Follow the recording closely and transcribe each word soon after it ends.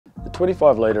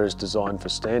25 litre is designed for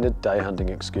standard day hunting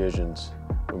excursions,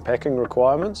 when packing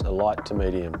requirements are light to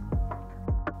medium.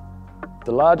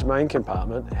 The large main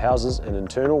compartment houses an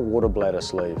internal water bladder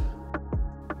sleeve.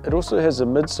 It also has a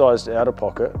mid-sized outer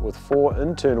pocket with 4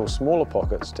 internal smaller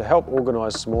pockets to help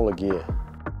organise smaller gear.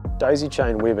 Daisy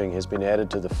chain webbing has been added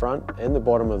to the front and the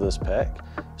bottom of this pack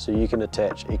so you can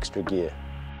attach extra gear.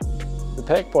 The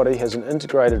pack body has an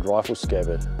integrated rifle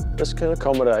scabbard. This can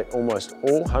accommodate almost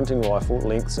all hunting rifle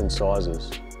lengths and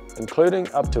sizes,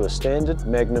 including up to a standard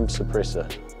Magnum suppressor.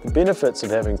 The benefits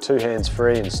of having 2 hands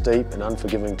free in steep and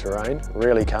unforgiving terrain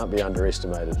really can't be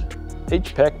underestimated.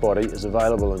 Each pack body is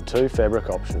available in 2 fabric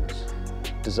options.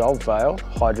 Dissolved Veil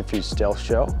Hydrofuse Stealth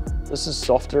Shell. This is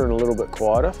softer and a little bit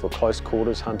quieter for close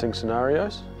quarters hunting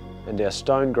scenarios. And our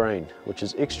Stone Green, which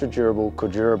is extra durable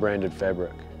Cordura branded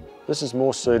fabric. This is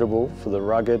more suitable for the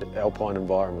rugged alpine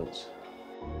environments.